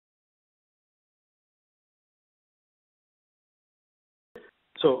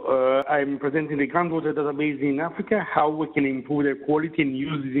I'm presenting the groundwater database in Africa, how we can improve their quality and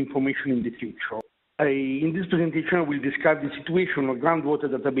use this information in the future. In this presentation, I will describe the situation of groundwater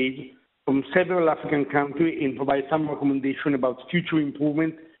database from several African countries and provide some recommendation about future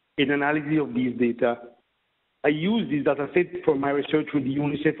improvement and analysis of these data. I use this data set for my research with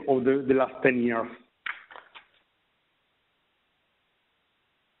UNICEF over the last 10 years.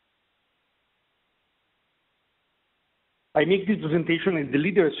 I make this presentation as the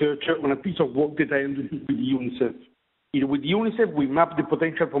lead researcher on a piece of work that I undertook with UNICEF. With UNICEF, we mapped the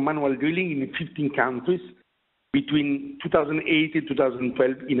potential for manual drilling in 15 countries between 2008 and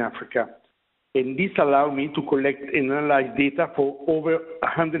 2012 in Africa. And this allowed me to collect and analyze data for over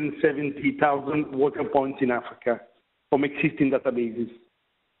 170,000 water points in Africa from existing databases.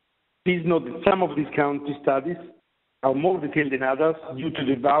 Please note that some of these country studies are more detailed than others due to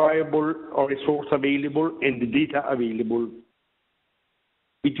the variable or resource available and the data available.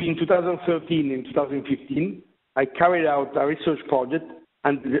 Between 2013 and 2015, I carried out a research project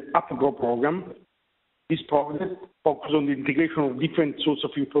under the UPGro program. This project focused on the integration of different sources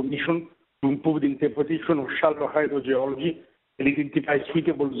of information to improve the interpretation of shallow hydrogeology and identify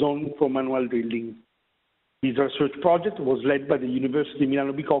suitable zones for manual drilling. This research project was led by the University of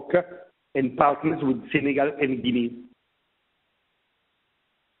Milano-Bicocca and partners with Senegal and Guinea.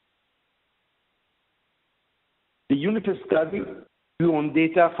 The UNICEF study drew on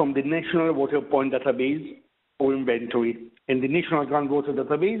data from the National Water Point Database or inventory and the National Groundwater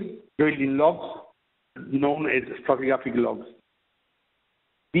Database drilling logs known as stratigraphic logs.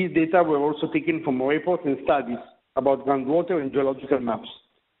 These data were also taken from reports and studies about groundwater and geological maps.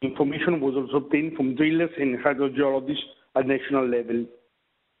 Information was also obtained from drillers and hydrogeologists at national level.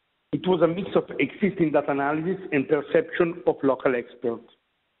 It was a mix of existing data analysis and perception of local experts.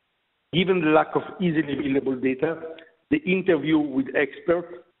 Given the lack of easily available data, the interview with experts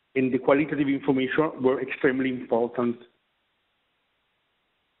and the qualitative information were extremely important.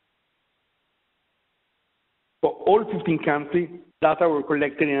 For all 15 countries, data were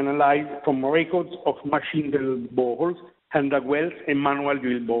collected and analyzed from records of machine-drilled boreholes, hand-dug wells, and manual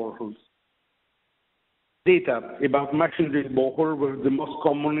drilled boreholes. Data about machine-drilled boreholes were the most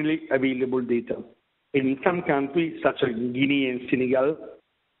commonly available data. And in some countries, such as Guinea and Senegal,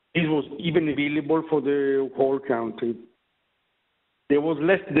 this was even available for the whole country. There was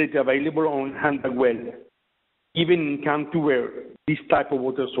less data available on hand-dug wells, even in countries where this type of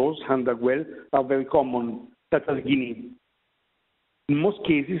water source, hand-dug wells, are very common, such as Guinea. In most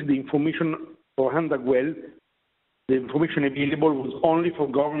cases, the information for hand-dug wells, the information available was only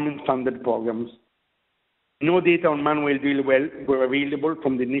for government-funded programs. No data on manual drill wells were available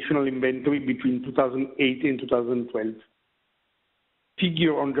from the national inventory between 2008 and 2012.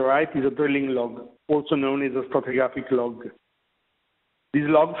 Figure on the right is a drilling log, also known as a stratigraphic log. This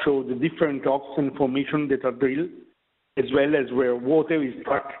log shows the different rocks and formations that are drilled, as well as where water is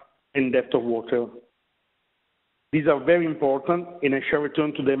tracked and depth of water. These are very important, and I shall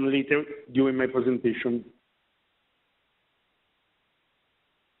return to them later during my presentation.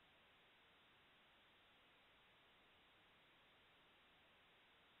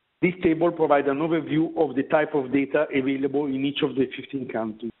 This table provides an overview of the type of data available in each of the 15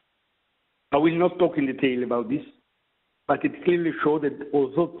 countries. I will not talk in detail about this, but it clearly shows that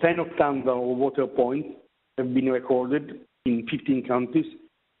although 10 of thousands of water points have been recorded in 15 countries,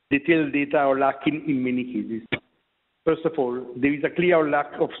 detailed data are lacking in many cases. First of all, there is a clear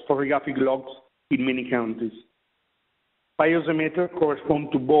lack of stratigraphic logs in many countries. Piezometers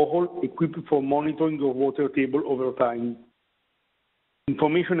correspond to borehole equipped for monitoring of water table over time.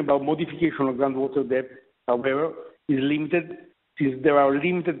 Information about modification of groundwater depth, however, is limited since there are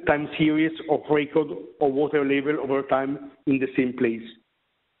limited time series of record of water level over time in the same place.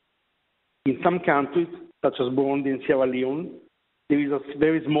 In some countries, such as Burundi and Sierra Leone, there is a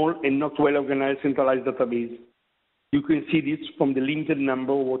very small and not well-organized centralized database. You can see this from the limited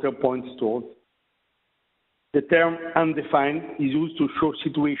number of water points stored. The term undefined is used to show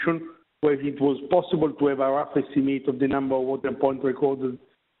situations where it was possible to have a rough estimate of the number of water points recorded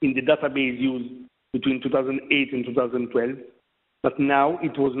in the database used between 2008 and 2012, but now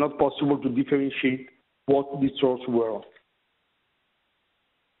it was not possible to differentiate what the sources were.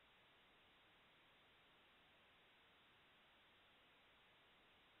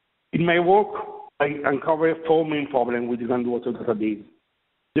 In my work, I uncovered four main problems with the groundwater database.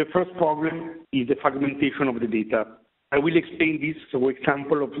 The first problem is the fragmentation of the data. I will explain this through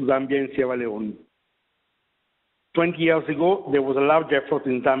example of Zambia and Sierra Leone. 20 years ago, there was a large effort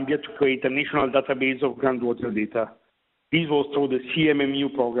in Zambia to create a national database of groundwater data. This was through the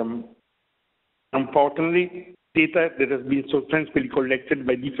CMMU program. Unfortunately, data that has been substantially collected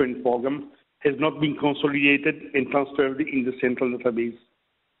by different programs has not been consolidated and transferred in the central database.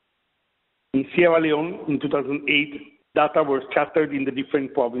 In Sierra Leone, in 2008, data were scattered in the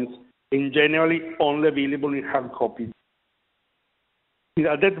different provinces and generally only available in hard copies.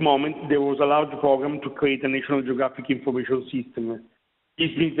 At that moment, there was a large program to create a national geographic information system. This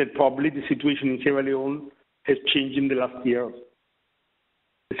means that probably the situation in Sierra Leone has changed in the last year.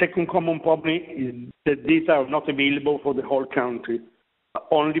 The second common problem is that data are not available for the whole country, but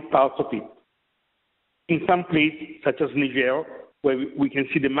only parts of it. In some places, such as Niger, where we can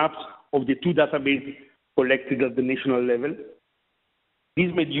see the maps of the two databases collected at the national level, this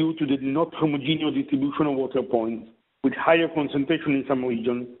may be due to the not homogeneous distribution of water points, with higher concentration in some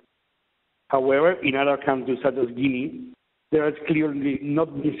regions. However, in other countries, such as Guinea, there has clearly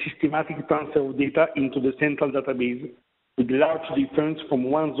not been systematic transfer of data into the central database, with large difference from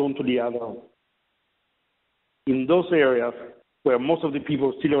one zone to the other. In those areas where most of the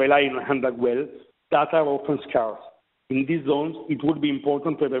people still rely on hand-dug wells, data are often scarce. In these zones, it would be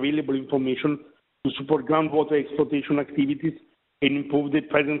important to have available information to support groundwater exploitation activities and improve the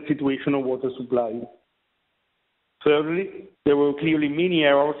present situation of water supply. Thirdly, there were clearly many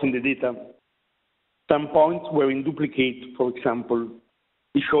errors in the data. Some points were in duplicate, for example.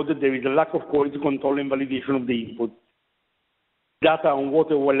 It showed that there is a lack of quality control and validation of the input. Data on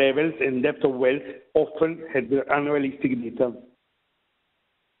water well levels and depth of wells often had unrealistic data.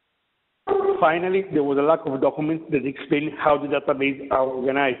 Finally, there was a lack of documents that explain how the databases are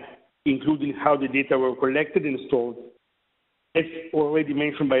organized, including how the data were collected and stored. As already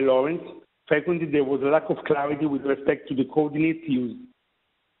mentioned by Lawrence, frequently there was a lack of clarity with respect to the coordinates used.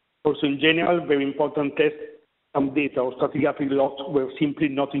 Also, in general, very important tests, some data or stratigraphic logs were simply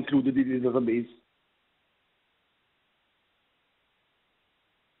not included in the database.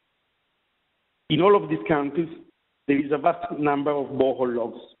 In all of these countries, there is a vast number of borehole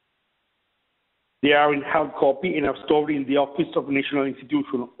logs. They are in hard copy and are stored in the office of national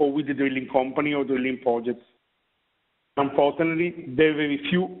institution or with the drilling company or drilling projects. Unfortunately, very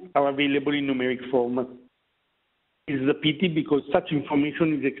few are available in numeric format. It is a pity because such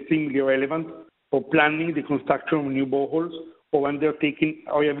information is extremely relevant for planning the construction of new boreholes or undertaking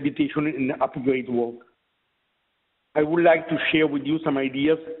rehabilitation and upgrade work. I would like to share with you some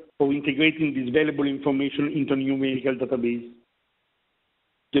ideas for integrating this valuable information into a numerical database.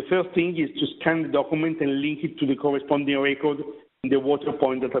 The first thing is to scan the document and link it to the corresponding record in the water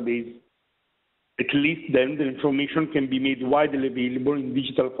point database. At least then the information can be made widely available in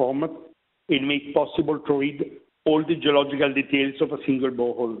digital format and make possible to read all the geological details of a single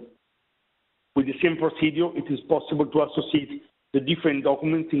borehole. With the same procedure, it is possible to associate the different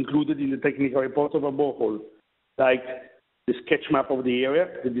documents included in the technical report of a borehole, like the sketch map of the area,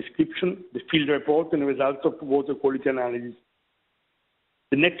 the description, the field report, and the results of water quality analysis.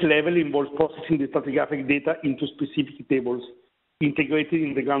 The next level involves processing the stratigraphic data into specific tables integrated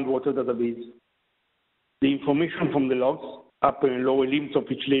in the groundwater database. The information from the logs, upper and lower limbs of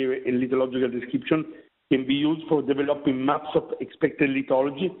each layer and lithological description can be used for developing maps of expected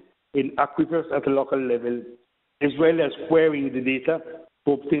lithology and aquifers at a local level, as well as querying the data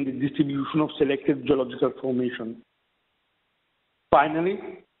to obtain the distribution of selected geological formation. Finally,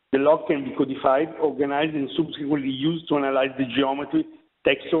 the log can be codified, organized, and subsequently used to analyze the geometry,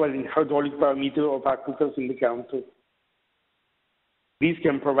 textural, and hydraulic parameters of aquifers in the country. These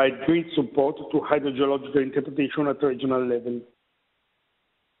can provide great support to hydrogeological interpretation at regional level.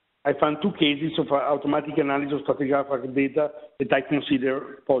 I found two cases of automatic analysis of stratigraphic data that I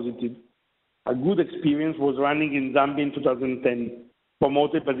consider positive. A good experience was running in Zambia in 2010,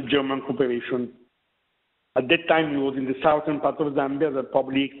 promoted by the German cooperation. At that time, it was in the southern part of Zambia that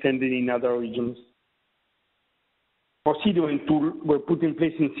probably extended in other regions. Procedure and tools were put in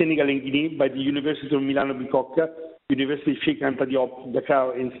place in Senegal and Guinea by the University of Milano-Bicocca, University of Cheikh Anta Diop,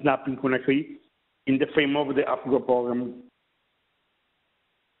 Dakar, and SNAP in Conakry in the framework of the UPGro program.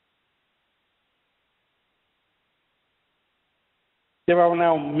 There are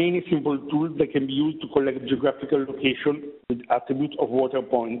now many simple tools that can be used to collect geographical location with attributes of water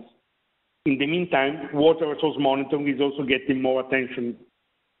points. In the meantime, water resource monitoring is also getting more attention.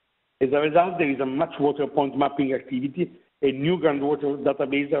 As a result, there is a much water point mapping activity and new groundwater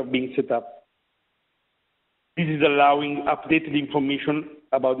databases are being set up. This is allowing updated information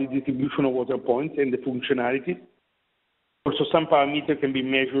about the distribution of water points and the functionality. Also, some parameters can be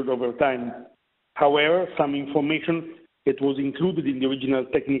measured over time. However, some information that was included in the original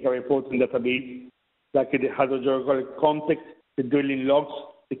technical report and database, like the hydrogeological context, the drilling logs,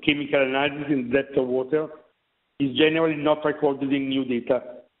 the chemical analysis and depth of water, is generally not recorded in new data.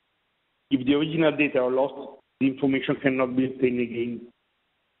 If the original data are lost, the information cannot be obtained again.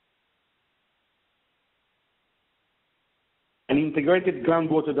 An integrated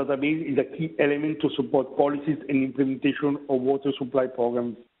groundwater database is a key element to support policies and implementation of water supply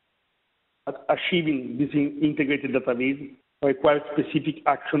programs. But achieving this integrated database requires specific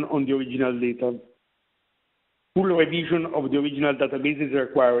action on the original data. Full revision of the original database is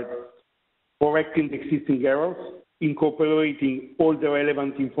required, correcting the existing errors, incorporating all the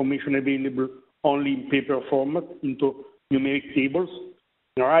relevant information available only in paper format into numeric tables,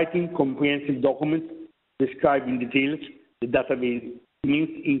 and writing comprehensive documents describing in detail the database, means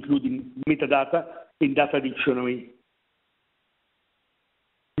including metadata and data dictionary.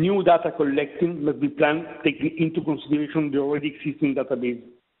 New data collecting must be planned taking into consideration the already existing database,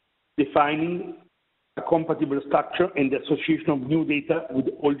 defining a compatible structure and the association of new data with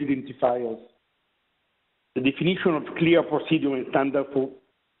old identifiers. The definition of clear procedure and standard for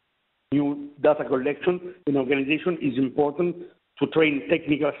new data collection and organization is important to train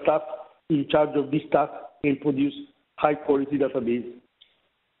technical staff in charge of this task and produce high-quality database.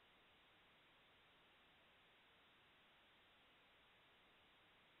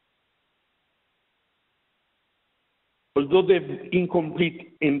 Although they're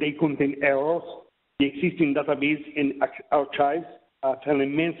incomplete and they contain errors, the existing database and archives have an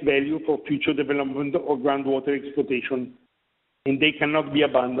immense value for future development of groundwater exploitation, and they cannot be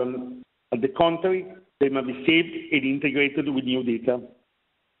abandoned. On the contrary, they must be saved and integrated with new data.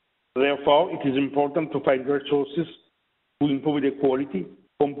 Therefore, it is important to find resources to improve the quality,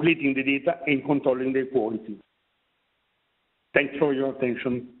 completing the data and controlling their quality. Thanks for your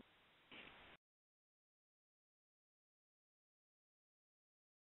attention.